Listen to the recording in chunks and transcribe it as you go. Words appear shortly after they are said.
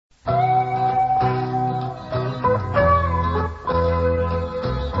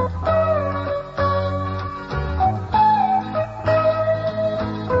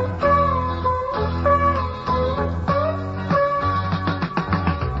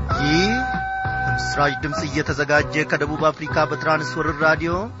ለምስራች ድምጽ እየተዘጋጀ ከደቡብ አፍሪካ በትራንስወርልድ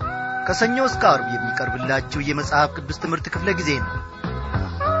ራዲዮ ከሰኞ እስከ ዓርብ የሚቀርብላችሁ የመጽሐፍ ቅዱስ ትምህርት ክፍለ ጊዜ ነው።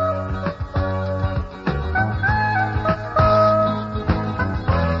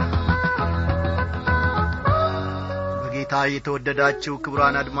 በጌታ የተወደዳችሁ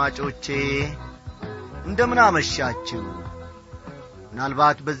ክቡራን አድማጮቼ እንደምን አመሻችሁ።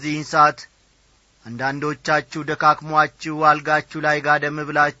 ምናልባት በዚህ ሰዓት አንዳንዶቻችሁ ደካክሟችሁ አልጋችሁ ላይ ጋደም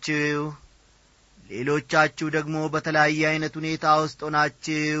ብላችሁ፣ ሌሎቻችሁ ደግሞ በተለያየ አይነት ሁኔታ ውስጥ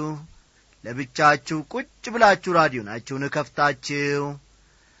ሆናችሁ ለብቻችሁ ቁጭ ብላችሁ ራዲዮናችሁን ከፍታችሁ፣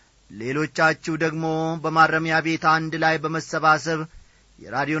 ሌሎቻችሁ ደግሞ በማረሚያ ቤት አንድ ላይ በመሰባሰብ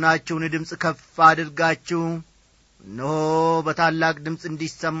የራዲዮናችሁን ድምጽ ከፍ አድርጋችሁ እነሆ በታላቅ ድምጽ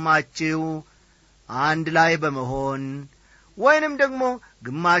እንዲሰማችሁ አንድ ላይ በመሆን፣ ወይንም ደግሞ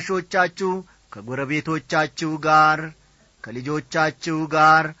ግማሾቻችሁ ከጎረቤቶቻችሁ ጋር ከልጆቻችሁ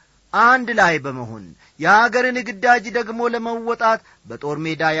ጋር አንድ ላይ በመሆን የሀገርን ግዳጅ ደግሞ ለመወጣት በጦር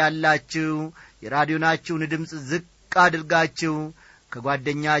ሜዳ ያላችሁ የራዲዮናችሁን ድምጽ ዝቅ አድርጋችሁ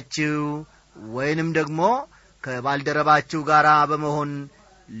ከጓደኛችሁ ወይንም ደግሞ ከባልደረባችሁ ጋር በመሆን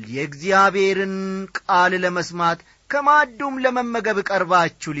የእግዚአብሔርን ቃል ለመስማት ከማዕዱም ለመመገብ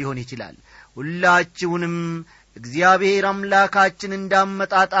ቀርባችሁ ሊሆን ይችላል። ሁላችሁንም እግዚአብሔር አምላካችን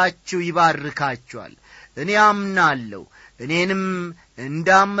እንዳመጣጣችሁ ይባርካችኋል። እኔ አምናለሁ እኔንም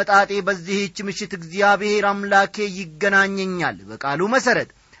እንዳመጣጤ በዚህች ምሽት እግዚአብሔር አምላኬ ይገናኘኛል። በቃሉ መሰረት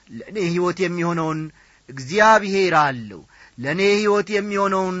ለኔ ሕይወት የሚሆነውን እግዚአብሔር አለው። ለኔ ሕይወት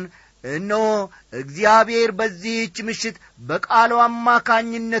የሚሆነውን እነሆ እግዚአብሔር በዚህች ምሽት በቃሉ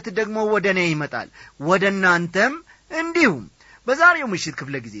አማካኝነት ደግሞ ወደኔ ይመጣል፣ ወደናንተም እንዲሁም። በዛሬው ምሽት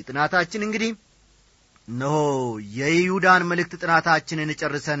ክፍለ ጊዜ ጥናታችን እንግዲህ እነሆ የይሁዳን መልእክት ጥናታችንን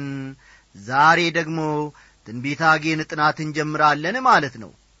ጨርሰን ዛሬ ደግሞ ትንቢተ ሐጌን ጥናት እንጀምራለን ማለት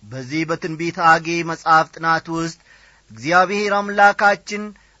ነው። በዚህ በትንቢተ ሐጌ መጽሐፍ ጥናት ውስጥ እግዚአብሔር አምላካችን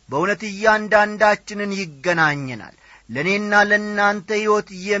በእውነት እያንዳንዳችንን ይገናኘናል። ለኔና ለናንተ ሕይወት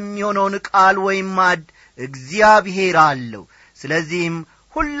የሚሆነውን ቃል ወይም ማዕድ እግዚአብሔር አለው። ስለዚህም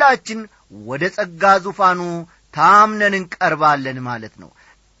ሁላችን ወደ ጸጋ ዙፋኑ ታምነን እንቀርባለን ማለት ነው።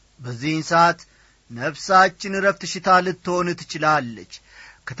 በዚህን ሰዓት ነፍሳችን ረፍት ሽታ ልትሆን ትችላለች።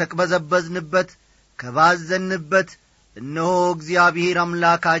 ከተቅበዘበዝንበት ከባዘንበት እነሆ እግዚአብሔር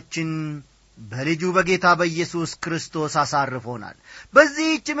አምላካችን በልጁ በጌታ በኢየሱስ ክርስቶስ አሳርፎናል።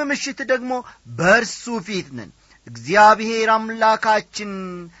 በዚህችም ምሽት ደግሞ በእርሱ ፊት ነን። እግዚአብሔር አምላካችን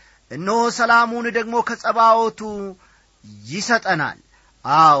እነሆ ሰላሙን ደግሞ ከጸባዖቱ ይሰጠናል።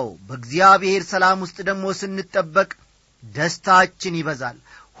 አዎ በእግዚአብሔር ሰላም ውስጥ ደግሞ ስንጠበቅ ደስታችን ይበዛል።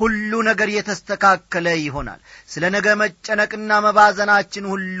 ሁሉ ነገር የተስተካከለ ይሆናል። ስለ ነገ መጨነቅና መባዘናችን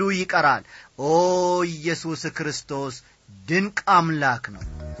ሁሉ ይቀራል። ኦ ኢየሱስ ክርስቶስ ድንቅ አምላክ ነው።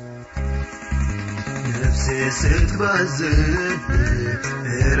 ነፍሴ ስትባዝን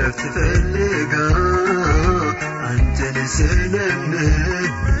እረፍት ፈልጋ አንተን ስለምን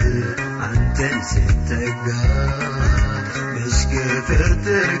አንተን ስትጠጋ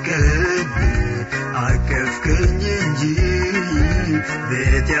መስገፈተርከኝ አቀፍከኝ እንጂ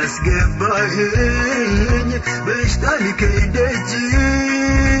ቤት ያስገባህኝ በሽታልከኝ ደጅ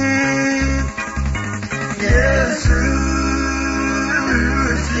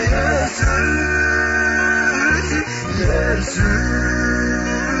ኢየሱስ ኢየሱስ ኢየሱስ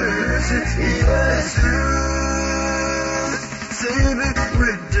ኢየሱስ ስምህ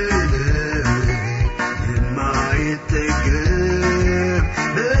ውድ ነው የማይጠገብ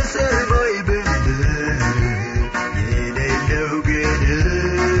በሰማይ በምድር የሌለው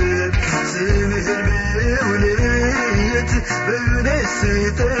ገደብ ስምህን በእውነት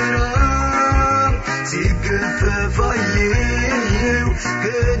ስጠራ ሲገፈፍ አየሁ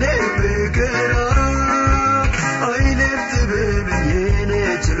ከኔ መከራ ኃይልም ጥበብም የኔ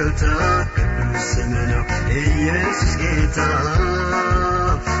ችሎታ ቅዱስ ስምህ ነው ኢየሱስ ጌታ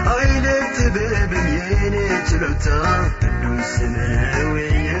ኃይልም ጥበብም የኔ ችሎታ ቅዱስ ስምህ ነው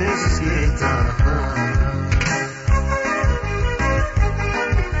ኢየሱስ ጌታ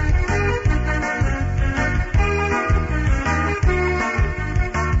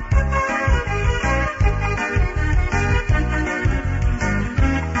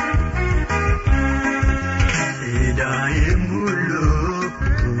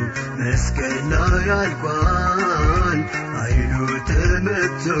ያልቋል ኃይሉ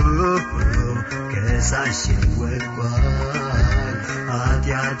ተመቶ ከሳሽን ወድቋል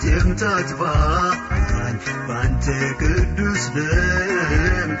ኃጢአቴም ታጥቧል ባንተ ቅዱስ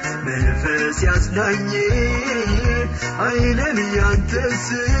ደም መንፈስ ያጽናኝ ኃይልን ያንተ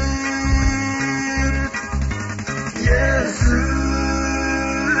ስም ኢየሱስ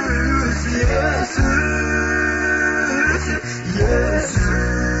ኢየሱስ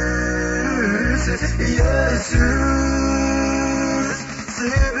ኢየሱስ ኢየሱስ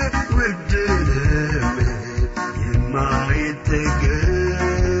ስምህ ውድ ነው የማይጠገብ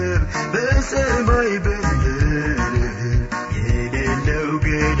በሰማይ በምድር የሌለው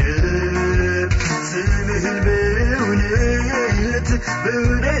ገደብ ስምህን በእውነት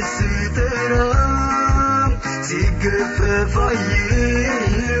ስጠራ ሲገፈፍ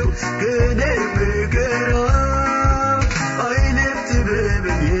አየሁ ከእኔም ጋራ አይልም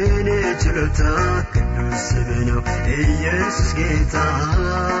ጥበብም የኔ ችሎታ ቅዱስ ስምህ ነው ኢየሱስ ጌታ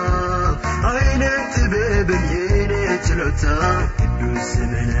አይልም ጥበብም የኔ ችሎታ ቅዱስ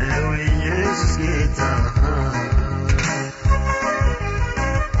ስምህ ነው ኢየሱስ ጌታ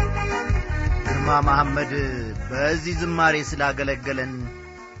ግርማ መሐመድ በዚህ ዝማሬ ስላገለገለን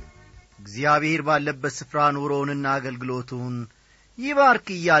እግዚአብሔር ባለበት ስፍራ ኑሮውንና አገልግሎቱን ይባርክ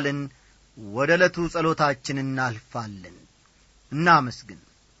እያልን ወደ ዕለቱ ጸሎታችን እናልፋለን። እናመስግን።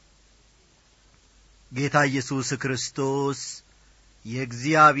 ጌታ ኢየሱስ ክርስቶስ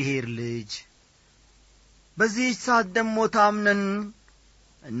የእግዚአብሔር ልጅ በዚህ ሰዓት ደሞ ታምነን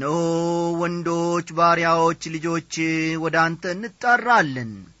እነሆ ወንዶች ባሪያዎች ልጆች ወደ አንተ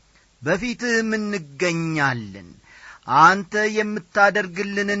እንጠራለን፣ በፊትህም እንገኛለን። አንተ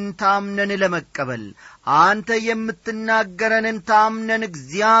የምታደርግልንን ታምነን ለመቀበል አንተ የምትናገረንን ታምነን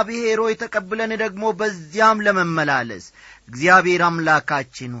እግዚአብሔር ሆይ ተቀብለን ደግሞ በዚያም ለመመላለስ እግዚአብሔር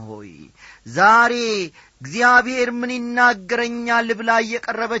አምላካችን ሆይ ዛሬ እግዚአብሔር ምን ይናገረኛል ብላ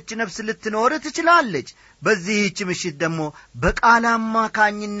የቀረበች ነፍስ ልትኖር ትችላለች። በዚህች ምሽት ደግሞ በቃል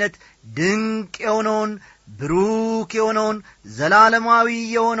አማካኝነት ድንቅ የሆነውን ብሩክ የሆነውን ዘላለማዊ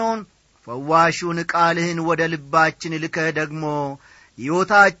የሆነውን ፈዋሹን ቃልህን ወደ ልባችን ልከህ ደግሞ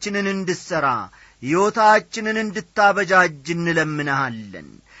ሕይወታችንን እንድትሠራ ሕይወታችንን እንድታበጃጅ እንለምንሃለን።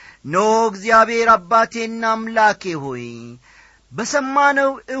 ኖ እግዚአብሔር አባቴና አምላኬ ሆይ በሰማነው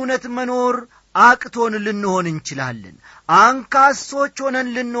እውነት መኖር አቅቶን ልንሆን እንችላለን፣ አንካሶች ሆነን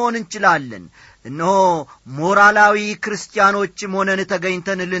ልንሆን እንችላለን። እነሆ ሞራላዊ ክርስቲያኖችም ሆነን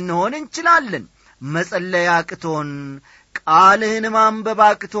ተገኝተን ልንሆን እንችላለን። መጸለይ አቅቶን ቃልህን ማንበብ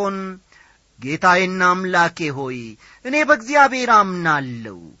አቅቶን ጌታዬና አምላኬ ሆይ እኔ በእግዚአብሔር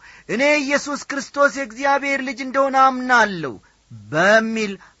አምናለሁ፣ እኔ ኢየሱስ ክርስቶስ የእግዚአብሔር ልጅ እንደሆነ አምናለሁ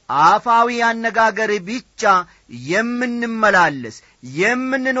በሚል አፋዊ አነጋገር ብቻ የምንመላለስ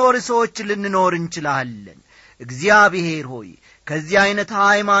የምንኖር ሰዎች ልንኖር እንችላለን። እግዚአብሔር ሆይ ከዚህ አይነት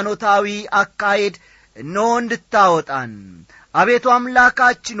ሃይማኖታዊ አካሄድ እነሆ እንድታወጣን አቤቱ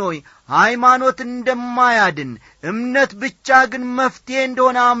አምላካችን ሆይ ሃይማኖት እንደማያድን እምነት ብቻ ግን መፍትሄ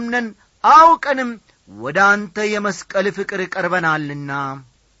እንደሆነ አምነን አውቀንም ወደ አንተ የመስቀል ፍቅር ቀርበናልና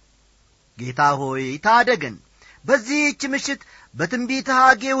ጌታ ሆይ ታደገን። በዚህች ምሽት በትንቢተ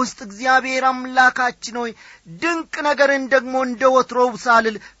ሐጌ ውስጥ እግዚአብሔር አምላካችን ሆይ ድንቅ ነገርን ደግሞ እንደ ወትሮው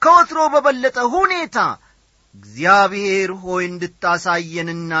ሳልል ከወትሮ በበለጠ ሁኔታ እግዚአብሔር ሆይ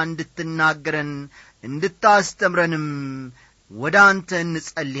እንድታሳየንና እንድትናገረን እንድታስተምረንም ወደ አንተ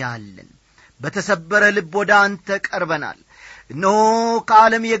እንጸልያለን። በተሰበረ ልብ ወደ አንተ ቀርበናል። እነሆ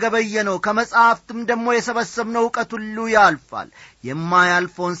ከዓለም የገበየነው ከመጻሕፍትም ደግሞ የሰበሰብነው ዕውቀት ሁሉ ያልፋል።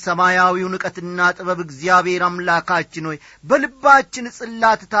 የማያልፈውን ሰማያዊውን ዕውቀትና ጥበብ እግዚአብሔር አምላካችን ሆይ በልባችን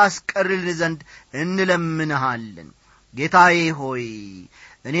ጽላት ታስቀርልን ዘንድ እንለምንሃለን። ጌታዬ ሆይ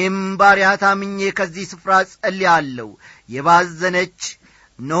እኔም ባሪያህ ታምኜ ከዚህ ስፍራ ጸልያለሁ። የባዘነች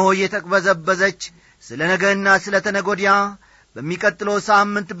እነሆ የተቅበዘበዘች ስለ ነገና ስለ ተነጎዲያ በሚቀጥለው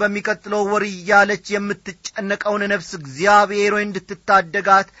ሳምንት በሚቀጥለው ወር እያለች የምትጨነቀውን ነፍስ እግዚአብሔር ሆይ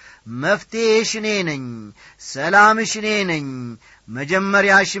እንድትታደጋት መፍትሄሽ እኔ ነኝ፣ ሰላምሽ እኔ ነኝ፣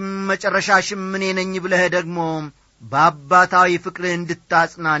 መጀመሪያሽም መጨረሻሽም እኔ ነኝ ብለህ ደግሞ በአባታዊ ፍቅርህ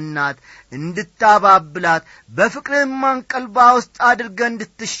እንድታጽናናት እንድታባብላት በፍቅርህም አንቀልባ ውስጥ አድርገህ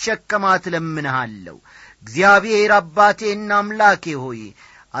እንድትሸከማት እለምንሃለሁ። እግዚአብሔር አባቴና አምላኬ ሆይ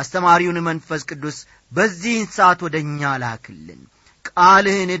አስተማሪውን መንፈስ ቅዱስ በዚህን ሰዓት ወደኛ ላክልን።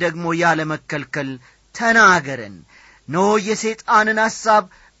 ቃልህን ደግሞ ያለ መከልከል ተናገረን። ነው የሰይጣንን ሐሳብ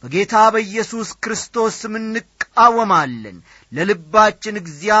በጌታ በኢየሱስ ክርስቶስ ስም እንቃወማለን። ለልባችን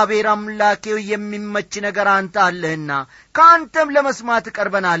እግዚአብሔር አምላኬው የሚመች ነገር አንተ አለህና ካንተም ለመስማት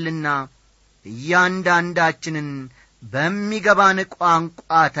ቀርበናልና እያንዳንዳችንን በሚገባን ቋንቋ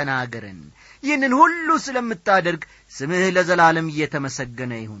ተናገረን። ይህንን ሁሉ ስለምታደርግ ስምህ ለዘላለም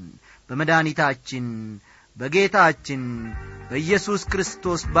እየተመሰገነ ይሁን። በመድኃኒታችን በጌታችን በኢየሱስ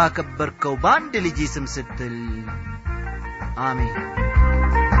ክርስቶስ ባከበርከው በአንድ ልጅ ስም ስትል አሜን።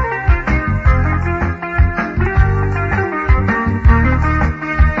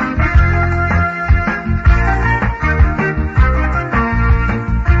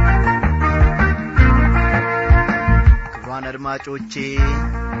 ክቡራን አድማጮቼ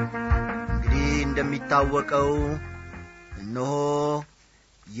እንግዲህ እንደሚታወቀው እነሆ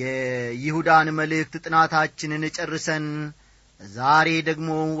የይሁዳን መልእክት ጥናታችንን ጨርሰን ዛሬ ደግሞ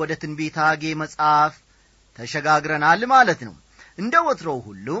ወደ ትንቢተ ሐጌ መጽሐፍ ተሸጋግረናል ማለት ነው። እንደ ወትሮው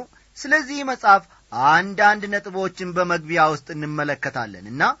ሁሉ ስለዚህ መጽሐፍ አንዳንድ ነጥቦችን በመግቢያ ውስጥ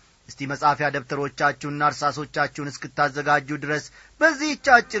እንመለከታለንና እስቲ መጻፊያ ደብተሮቻችሁንና እርሳሶቻችሁን እስክታዘጋጁ ድረስ በዚህች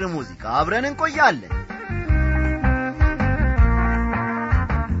አጭር ሙዚቃ አብረን እንቆያለን።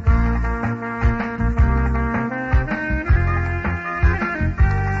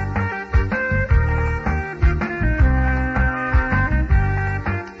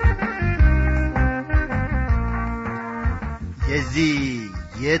 የዚህ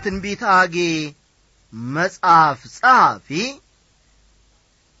የትንቢተ ሐጌ መጽሐፍ ጸሐፊ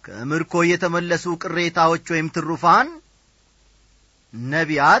ከምርኮ የተመለሱ ቅሬታዎች ወይም ትሩፋን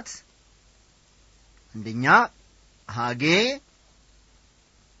ነቢያት አንደኛ ሐጌ፣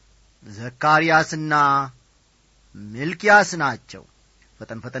 ዘካርያስና ሚልክያስ ናቸው።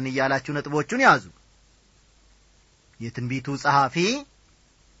 ፈጠን እያላችሁ ነጥቦቹን ያዙ። የትንቢቱ ጸሐፊ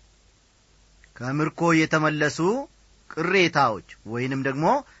ከምርኮ የተመለሱ ቅሬታዎች ወይንም ደግሞ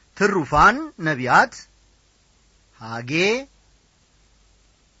ትሩፋን ነቢያት ሐጌ፣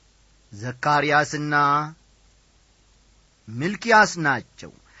 ዘካርያስና ሚልክያስ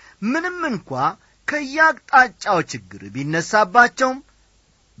ናቸው። ምንም እንኳ ከያቅጣጫው ችግር ቢነሳባቸውም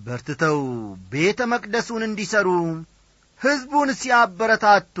በርትተው ቤተ መቅደሱን እንዲሰሩ ሕዝቡን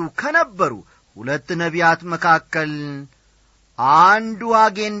ሲያበረታቱ ከነበሩ ሁለት ነቢያት መካከል አንዱ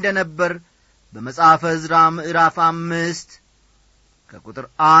ሐጌ እንደነበር በመጽሐፈ ዕዝራ ምዕራፍ 5 ከቁጥር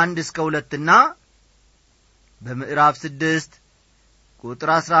 1 እስከ 2 እና በምዕራፍ 6 ቁጥር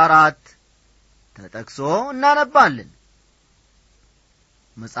 14 ተጠቅሶ እናነባለን።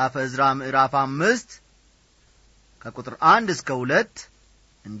 መጽሐፈ ዕዝራ ምዕራፍ 5 ከቁጥር 1 እስከ 2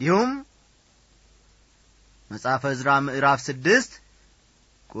 እንዲሁም መጽሐፈ ዕዝራ ምዕራፍ 6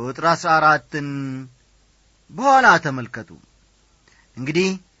 ቁጥር 14ን በኋላ ተመልከቱ። እንግዲህ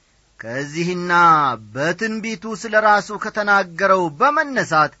ከዚህና በትንቢቱ ስለ ራሱ ከተናገረው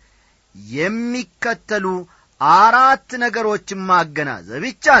በመነሳት የሚከተሉ 4 ነገሮችን ማገናዘብ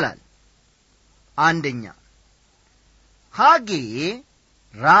ይቻላል። አንደኛ፣ ሐጌ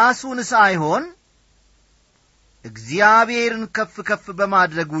ራሱን ሳይሆን እግዚአብሔርን ከፍ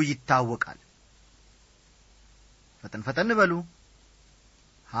በማድረጉ ይታወቃል። ፈጠን በሉ።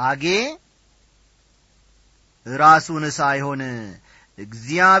 ሐጌ ራሱን ሳይሆን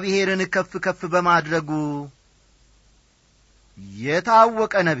እግዚአብሔርን ከፍ በማድረጉ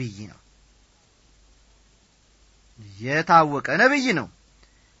የታወቀ ነቢይ ነው።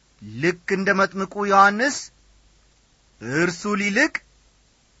 ልክ እንደ መጥምቁ ዮሐንስ እርሱ ሊልቅ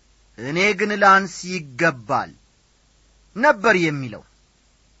እኔ ግን ላንስ ይገባል ነበር የሚለው።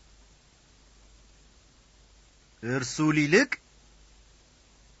 እርሱ ሊልቅ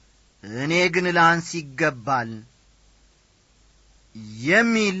እኔ ግን ላንስ ይገባል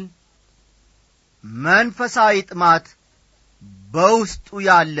የሚል መንፈሳዊ ጥማት በውስጡ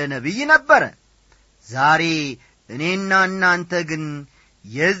ያለ ነቢይ ነበረ። ዛሬ እኔና እናንተ ግን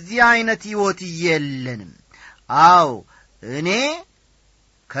የዚህ አይነት ሕይወት የለንም። አዎ እኔ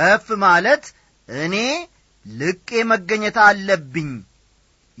ከፍ ማለት እኔ ልቄ መገኘት አለብኝ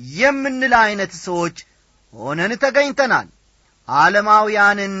የምንል አይነት ሰዎች ሆነን ተገኝተናል።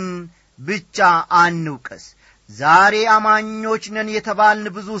 ዓለማውያንን ብቻ አንውቀስ። ዛሬ አማኞች ነን የተባልን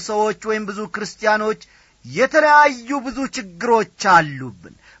ብዙ ሰዎች ወይም ብዙ ክርስቲያኖች የተለያዩ ብዙ ችግሮች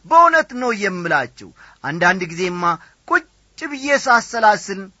አሉብን። በእውነት ነው የምላችሁ። አንዳንድ ጊዜማ ቁጭ ብዬ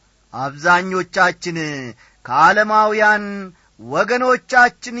ሳሰላስል አብዛኞቻችን ከዓለማውያን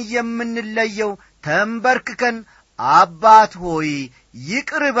ወገኖቻችን የምንለየው ተንበርክከን አባት ሆይ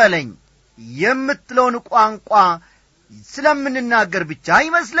ይቅር በለኝ የምትለውን ቋንቋ ስለምንናገር ብቻ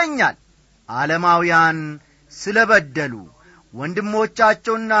ይመስለኛል። ዓለማውያን ስለበደሉ፣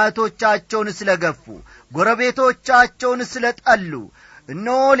 ወንድሞቻቸውና እህቶቻቸውን ስለገፉ፣ ጎረቤቶቻቸውን ስለጠሉ፣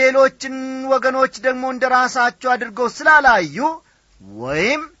 እነሆ ሌሎችን ወገኖች ደግሞ እንደራሳቸው አድርገው ስላላዩ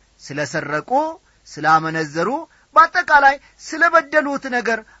ወይም ስለሰረቁ፣ ስላመነዘሩ፣ በአጠቃላይ ስለበደሉት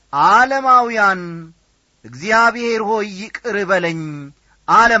ነገር ዓለማውያን እግዚአብሔር ሆይ ይቅር በለኝ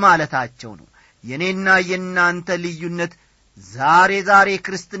አለማለታቸው ነው። የኔና የናንተ ልዩነት ዛሬ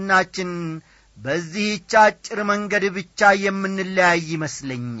ክርስትናችን በዚህች አጭር መንገድ ብቻ የምንለያይ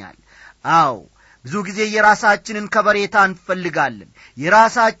ይመስለኛል። አዎ ብዙ ጊዜ የራሳችንን ከበሬታ እንፈልጋለን፣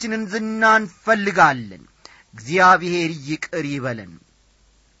 የራሳችንን ዝና እንፈልጋለን። እግዚአብሔር ይቅር ይበለን።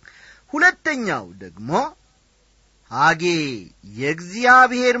 ሁለተኛው ደግሞ ሐጌ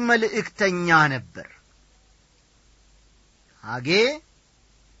የእግዚአብሔር መልእክተኛ ነበር። ሐጌ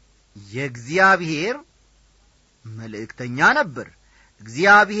የእግዚአብሔር መልእክተኛ ነበር።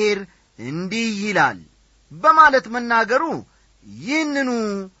 እግዚአብሔር እንዲህ ይላል በማለት መናገሩ ይህንኑ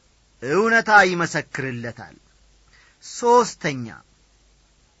እውነታ ይመሰክርለታል። ሦስተኛ፣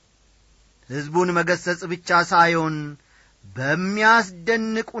 ሕዝቡን መገሰጽ ብቻ ሳይሆን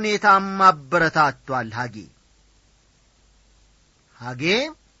በሚያስደንቅ ሁኔታም አበረታቷል። ሐጌ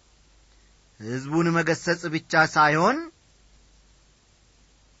ሕዝቡን መገሰጽ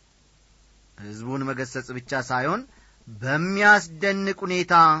ብቻ ሳይሆን በሚያስደንቅ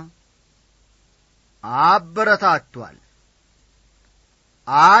ሁኔታ አበረታቷል፣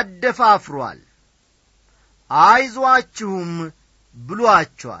 አደፋፍሯል፣ አይዟችሁም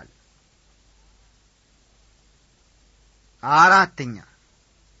ብሏቸዋል። አራተኛ፣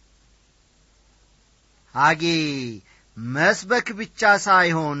 ሐጌ መስበክ ብቻ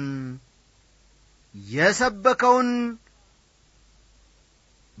ሳይሆን የሰበከውን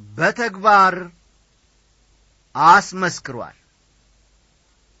በተግባር አስመስክሯል።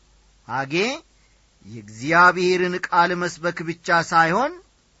 ሐጌ የእግዚአብሔርን ቃል መስበክ ብቻ ሳይሆን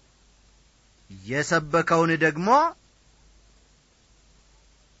የሰበከውን ደግሞ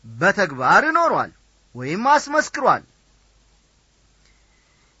በተግባር ኖሯል ወይም አስመስክሯል።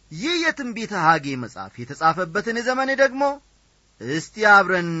 ይህ የትንቢተ ሐጌ መጽሐፍ የተጻፈበትን ዘመን ደግሞ እስቲ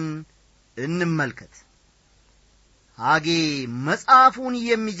አብረን እንመልከት። ሐጌ መጽሐፉን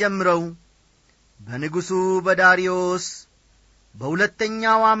የሚጀምረው በንጉሡ በዳርዮስ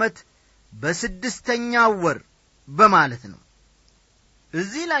በሁለተኛው ዓመት በስድስተኛው ወር በማለት ነው።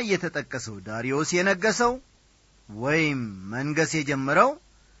 እዚህ ላይ የተጠቀሰው ዳርዮስ የነገሰው ወይም መንገስ የጀመረው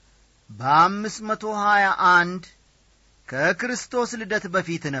በ521 ከክርስቶስ ልደት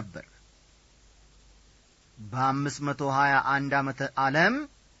በፊት ነበር። በ521 ዓመተ ዓለም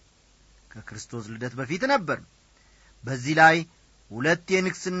ከክርስቶስ ልደት በፊት ነበር። በዚህ ላይ ሁለት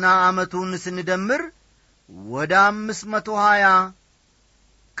የንግስና ዓመቱን ስንደምር ወደ 520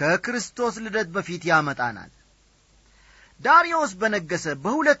 ከክርስቶስ ልደት በፊት ያመጣናል። ዳርዮስ በነገሰ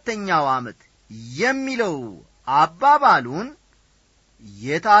በሁለተኛው ዓመት የሚለው አባባሉን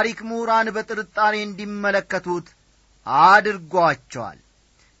የታሪክ ምሁራን በጥርጣሬ እንዲመለከቱት አድርጓቸዋል።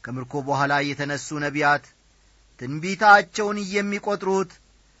 ከምርኮ በኋላ የተነሱ ነቢያት ትንቢታቸውን የሚቆጥሩት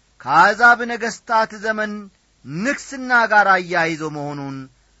ከአሕዛብ ነገሥታት ዘመን ንግስና ጋር አያይዞ መሆኑን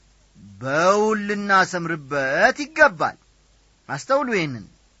በውል ልናሰምርበት ይገባል። አስተውሉ። ይህንን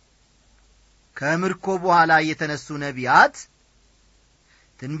ከምርኮ በኋላ የተነሱ ነቢያት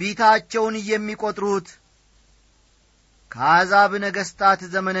ትንቢታቸውን የሚቆጥሩት ከአሕዛብ ነገሥታት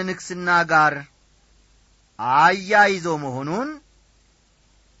ዘመነ ንግስና ጋር አያይዞ መሆኑን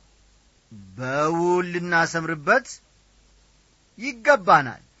በውል ልናሰምርበት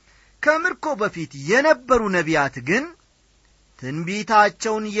ይገባናል። ከምርኮ በፊት የነበሩ ነቢያት ግን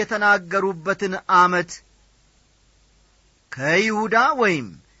ትንቢታቸውን የተናገሩበትን ዓመት ከይሁዳ ወይም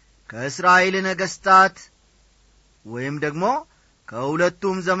ከእስራኤል ነገሥታት ወይም ደግሞ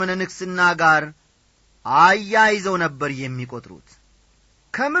ከሁለቱም ዘመነ ንግስና ጋር አያይዘው ነበር የሚቆጥሩት።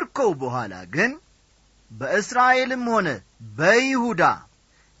 ከምርኮው በኋላ ግን በእስራኤልም ሆነ በይሁዳ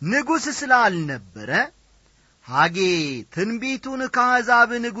ንጉሥ ስላልነበረ ሐጌ ትንቢቱን ከአሕዛብ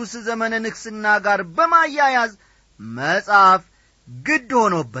ንጉሥ ዘመነ ንግስና ጋር በማያያዝ መጽሐፍ ግድ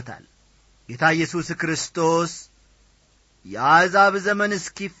ሆኖበታል። ጌታ ኢየሱስ ክርስቶስ የአሕዛብ ዘመን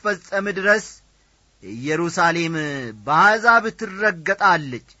እስኪፈጸም ድረስ ኢየሩሳሌም በአሕዛብ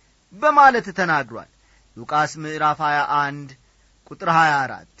ትረገጣለች በማለት ተናግሯል። ሉቃስ ምዕራፍ 21 ቁጥር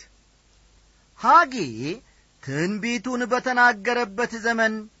 24። ሐጌ ትንቢቱን በተናገረበት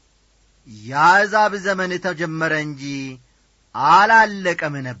ዘመን የአሕዛብ ዘመን ተጀመረ እንጂ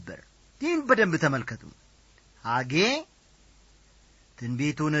አላለቀም ነበር። ይህን በደንብ ተመልከቱ። ሐጌ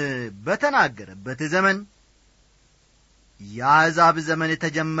ትንቢቱን በተናገረበት ዘመን የአሕዛብ ዘመን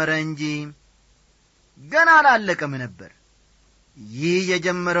ተጀመረ እንጂ ገና አላለቀም ነበር። ይህ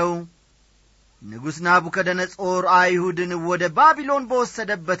የጀመረው ንጉሥ ናቡከደነጾር አይሁድን ወደ ባቢሎን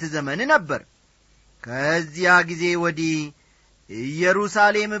በወሰደበት ዘመን ነበር። ከዚያ ጊዜ ወዲህ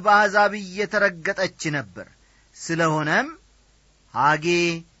ኢየሩሳሌም በአሕዛብ እየተረገጠች ነበር። ስለሆነም ሐጌ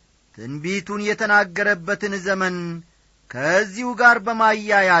ትንቢቱን የተናገረበትን ዘመን ከዚሁ ጋር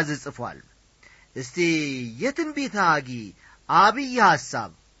በማያያዝ ጽፏል። እስቲ የትንቢተ ሐጌ አብይ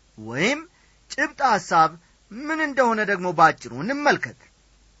ሐሳብ ወይም ጭብጥ ሐሳብ ምን እንደሆነ ደግሞ ባጭሩ እንመልከት።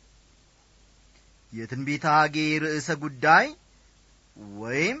 የትንቢተ ሐጌ ርዕሰ ጉዳይ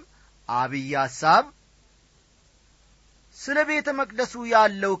ወይም አብይ ሐሳብ ስለ ቤተ መቅደሱ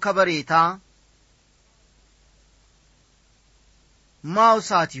ያለው ከበሬታ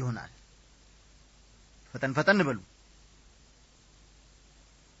ማውሳት ይሆናል። ፈጠን በሉ።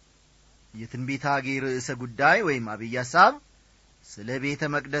 የትንቢተ ሐጌ ርዕሰ ጉዳይ ወይም አብይ ሐሳብ ስለ ቤተ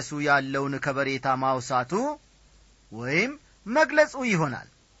መቅደሱ ያለውን ከበሬታ ማውሳቱ ወይም መግለጹ ይሆናል።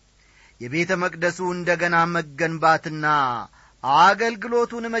 የቤተ መቅደሱ እንደገና መገንባትና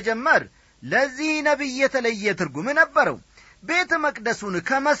አገልግሎቱን መጀመር ለዚህ ነቢይ የተለየ ትርጉም ነበረው። ቤተ መቅደሱን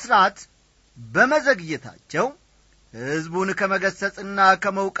ከመስራት በመዘግየታቸው ሕዝቡን ከመገሰጽና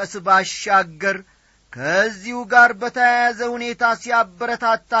ከመውቀስ ባሻገር ከዚሁ ጋር በተያያዘ ሁኔታ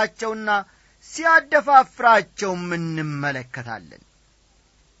ሲያበረታታቸውና ሲያደፋፍራቸውም እንመለከታለን።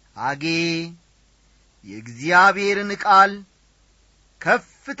 ሐጌ የእግዚአብሔርን ቃል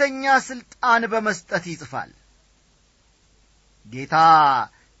ከፍተኛ ሥልጣን በመስጠት ይጽፋል። ጌታ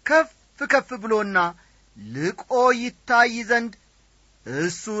ከፍ ብሎና ልቆ ይታይ ዘንድ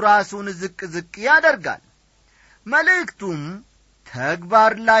እሱ ራሱን ዝቅ ያደርጋል። መልእክቱም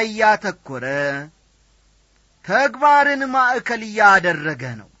ተግባር ላይ ያተኮረ ተግባርን ማዕከል ያደረገ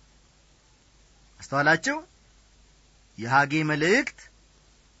ነው። አስተዋላችሁ? የሐጌ መልእክት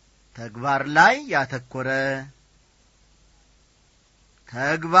ተግባር ላይ ያተኮረ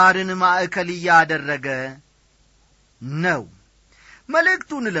ተግባርን ማዕከል ያደረገ ነው።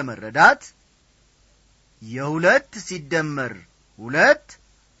 መልእክቱን ለመረዳት 2 ሲደመር 2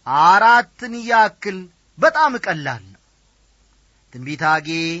 4 ያክል በጣም ቀላል ነው። ትንቢተ ሐጌ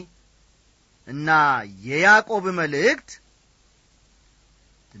እና የያዕቆብ መልእክት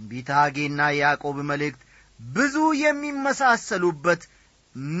ትንቢተ ሐጌና የያዕቆብ መልእክት ብዙ የሚመሳሰሉበት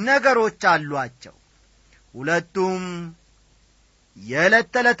ነገሮች አሏቸው። ሁለቱም የዕለት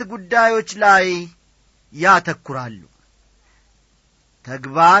ተዕለት ጉዳዮች ላይ ያተኩራሉ።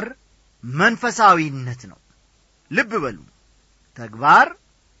 ተግባር መንፈሳዊነት ነው። ልብ በሉ፣ ተግባር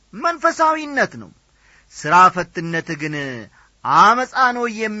መንፈሳዊነት ነው። ሥራ ፈትነት ግን አመጻ ነው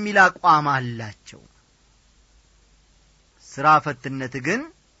የሚል አቋም አላቸው። ሥራ ፈትነት ግን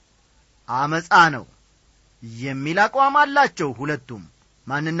አመጻ ነው የሚል አቋም አላቸው ሁለቱም።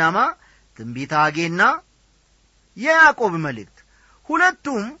 ማንናማ? ትንቢተ ሐጌና የያዕቆብ መልእክት።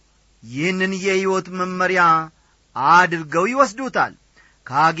 ሁለቱም ይህንን የሕይወት መመሪያ አድርገው ይወስዱታል።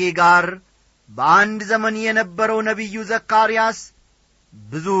 ከሐጌ ጋር በአንድ ዘመን የነበረው ነቢዩ ዘካርያስ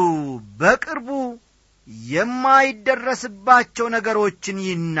ብዙ በቅርቡ የማይደረስባቸው ነገሮችን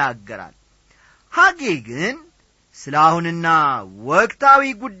ይናገራል። ሐጌ ግን ስለ አሁንና ወቅታዊ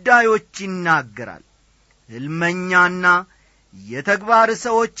ጉዳዮች ይናገራል። ሕልመኛና የተግባር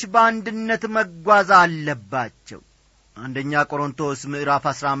ሰዎች በአንድነት መጓዝ አለባቸው። አንደኛ ቆሮንቶስ ምዕራፍ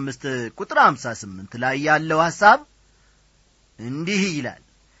 15 ቁጥር 58 ላይ ያለው ሐሳብ እንዲህ ይላል: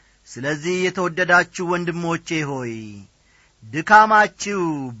 ስለዚህ የተወደዳችሁ ወንድሞቼ ሆይ ድካማችሁ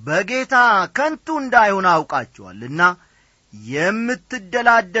በጌታ ከንቱ እንዳይሆን አውቃችኋልና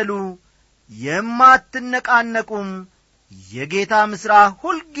የምትደላደሉ የማትነቃነቁም የጌታም ሥራ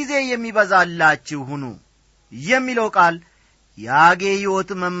ሁልጊዜ የሚበዛላችሁ ሁኑ የሚለው ቃል የሐጌ ሕይወት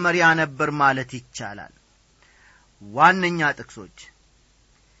መመሪያ ነበር ማለት ይቻላል። ዋነኛ ጥቅሶች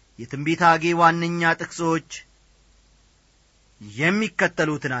የትንቢተ ሐጌ ዋነኛ ጥቅሶች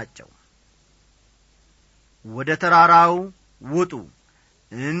የሚከተሉት ናቸው። ወደ ተራራው ውጡ፣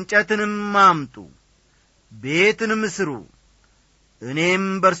 እንጨትንም አምጡ፣ ቤትንም ስሩ፣ እኔም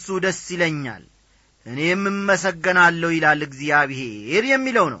በርሱ ደስ ይለኛል፣ እኔም እመሰገናለሁ ይላል እግዚአብሔር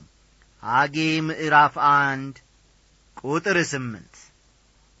የሚለው ነው። ሐጌ ምዕራፍ 1 ቁጥር 8።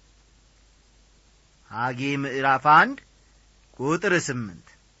 ሐጌ ምዕራፍ 1 ቁጥር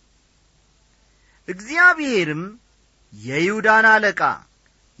 8። እግዚአብሔርም የይሁዳን አለቃ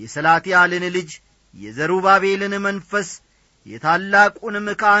የሰላትያልን ልጅ የዘሩባቤልን መንፈስ የታላቁንም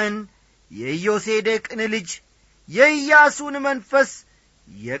ካህን የኢዮሴዴቅን ልጅ የኢያሱን መንፈስ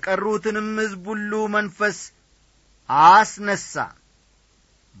የቀሩትንም ሕዝብ ሁሉ መንፈስ አስነሣ።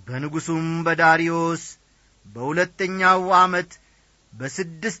 በንጉሡም በዳርዮስ በሁለተኛው ዓመት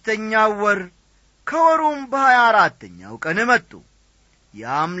በስድስተኛው ወር ከወሩም በ24ኛው ቀን መጡ።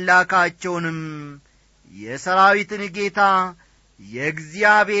 የአምላካቸውንም የሰራዊትን ጌታ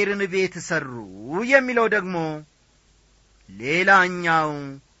የእግዚአብሔርን ቤት ሠሩ የሚለው ደግሞ ሌላኛው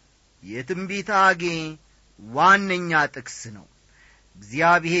የትንቢተ ሐጌ ዋነኛ ጥቅስ ነው።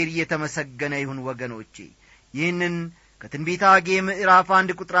 እግዚአብሔር የተመሰገነ ይሁን። ወገኖቼ ይህንን ከትንቢተ ሐጌ ምዕራፍ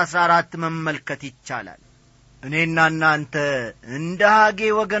 1 ቁጥር 14 መመልከት ይቻላል። እኔና እናንተ እንደ ሐጌ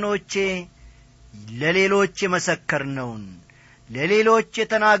ወገኖቼ ለሌሎች የመሰከርነውን ለሌሎች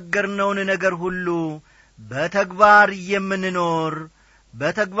የተናገርነውን ነገር ሁሉ በተግባር የምንኖር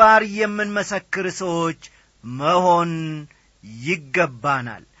በተግባር የምንመሰክር ሰዎች መሆን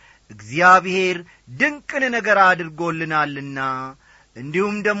ይገባናል። እግዚአብሔር ድንቅን ነገር አድርጎልናልና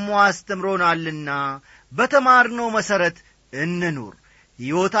እንዲሁም ደግሞ አስተምሮናልና በተማርነው መሰረት እንኑር።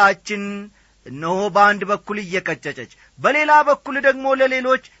 ሕይወታችን እነሆ በአንድ በኩል እየቀጨጨች በሌላ በኩል ደግሞ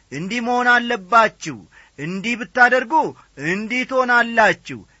ለሌሎች እንዲህ መሆን አለባችሁ፣ እንዲህ ብታደርጉ እንዲህ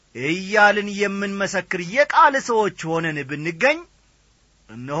ትሆናላችሁ እያልን የምንመሰክር የቃል ሰዎች ሆነን ብንገኝ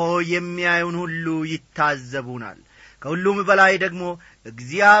እነሆ የሚያዩን ሁሉ ይታዘቡናል። ከሁሉም በላይ ደግሞ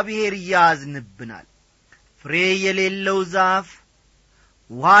እግዚአብሔር ያዝንብናል። ፍሬ የሌለው ዛፍ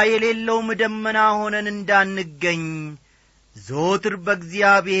ውሃ የሌለው ደመና ሆነን እንዳንገኝ ዘወትር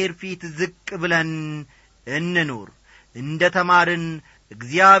በእግዚአብሔር ፊት ዝቅ ብለን እንኑር። እንደ ተማርን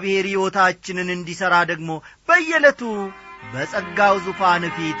እግዚአብሔር ሕይወታችንን እንዲሠራ ደግሞ በየዕለቱ በጸጋው ዙፋን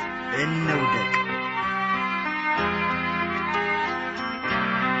ፊት እንውደቅ።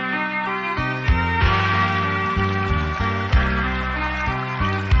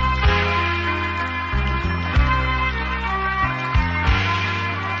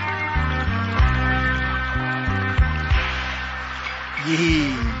 ይህ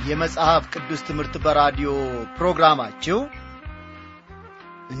የመጽሐፍ ቅዱስ ትምህርት በራዲዮ ፕሮግራማችሁ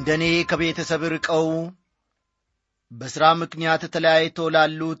እንደኔ ከቤተሰብ ርቀው በሥራ ምክንያት ተለያይተው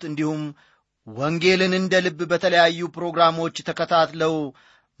ላሉት እንዲሁም ወንጌልን እንደ ልብ በተለያዩ ፕሮግራሞች ተከታትለው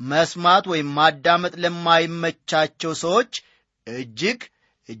መስማት ወይም ማዳመጥ ለማይመቻቸው ሰዎች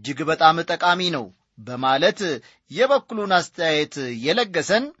እጅግ በጣም ጠቃሚ ነው በማለት የበኩሉን አስተያየት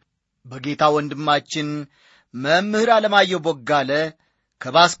የለገሰን በጌታ ወንድማችን መምህር አለማየሁ ቦጋለ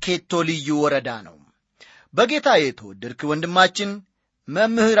ከባስኬቶ ልዩ ወረዳ ነው። በጌታ የተወደድክ ወንድማችን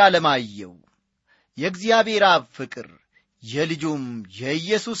መምህር አለማየሁ የእግዚአብሔር አብ ፍቅር የልጁም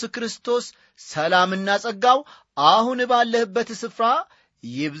የኢየሱስ ክርስቶስ ሰላምና ጸጋው አሁን ባለህበት ስፍራ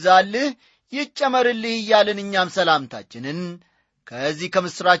ይብዛልህ ይጨመርልህ እያልን እኛም ሰላምታችንን ከዚህ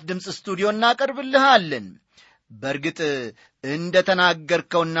ከምስራች ድምፅ ስቱዲዮ እናቀርብልሃለን። በእርግጥ እንደ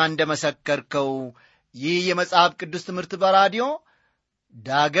ተናገርከውና እንደ መሰከርከው ይህ የመጽሐፍ ቅዱስ ትምህርት በራዲዮ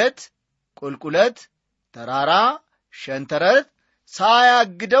ዳገት፣ ቁልቁለት፣ ተራራ፣ ሸንተረር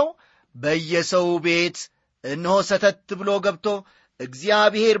ሳያግደው በየሰው ቤት እነሆ ሰተት ብሎ ገብቶ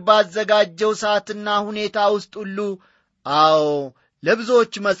እግዚአብሔር ባዘጋጀው ሰዓትና ሁኔታ ውስጥ ሁሉ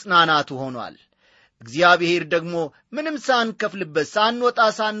ለብዙዎች መጽናናቱ ሆኗል። እግዚአብሔር ደግሞ ምንም ሳንከፍልበት ሳንወጣ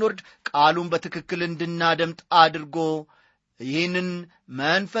ሳንወርድ ቃሉን በትክክል እንድናደምጥ አድርጎ ይህንን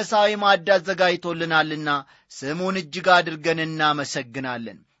መንፈሳዊ ማዕድ አዘጋጅቶልናልና ስሙን እጅግ አድርገን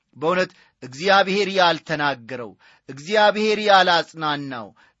እናመሰግናለን። በእውነት እግዚአብሔር ያልተናገረው፣ እግዚአብሔር ያላጽናናው፣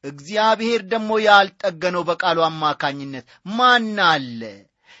 እግዚአብሔር ደግሞ ያልጠገነው በቃሉ አማካኝነት ማን አለ?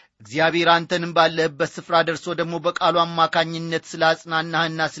 እግዚአብሔር አንተንም ባለህበት ስፍራ ደርሶ ደግሞ በቃሉ አማካኝነት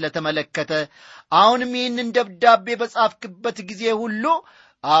ስላጽናናህና ስለተመለከተ አሁንም ይህንን ደብዳቤ በጻፍክበት ጊዜ ሁሉ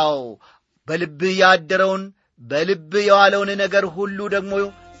በልብህ ያደረውን በልብህ የዋለውን ነገር ሁሉ ደግሞ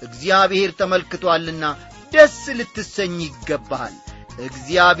እግዚአብሔር ተመልክቷልና ደስ ልትሰኝ ይገባሃል።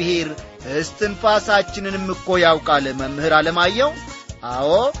 እግዚአብሔር እስትንፋሳችንንም እኮ ያውቃል። መምህር አለማየሁ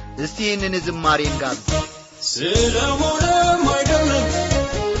እስቲ ይህንን ዝማሬን ጋብዝ። ስለሆነም አይደለም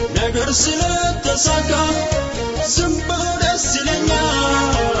ነገር ስለተሳካ ዝም ብሎ ደስ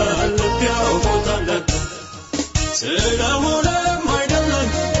ይለኛል ያውቆታል። ስለሆነም አይደለም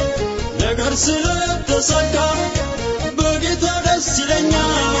ነገር ስለተሳካ በጌታ ደስ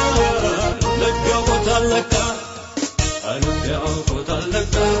ይለኛል ያውቆታል። ያውቆታል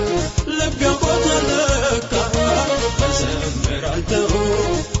ዘምራለሁ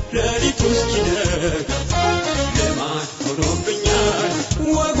ሌሊቱ እስኪነጋ ልማድ ሆኖብኛል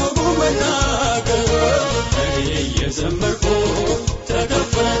ወጉ መናገር እኔ እየዘመርኩ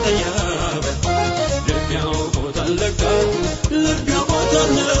ተከፈተ ያበር ያውቆታል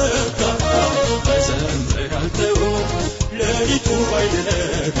ዘምራለሁ ሌሊቱ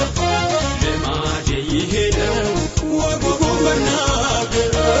ባይነጋ ልማድ ይሄደው ወጉ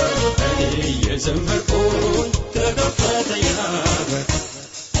መናገር እኔ እየዘመርኩ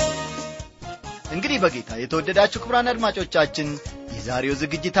እንግዲህ በጌታ የተወደዳችሁ ክቡራን አድማጮቻችን የዛሬው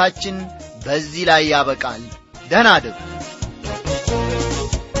ዝግጅታችን በዚህ ላይ ያበቃል። ደህና እደሩ።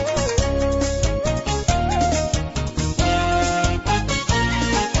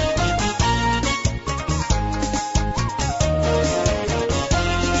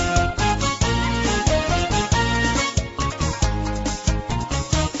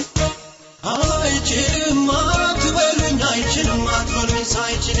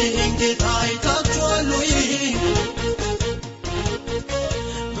 ሳይችልህን ጌታ አይታችኋል ወይ?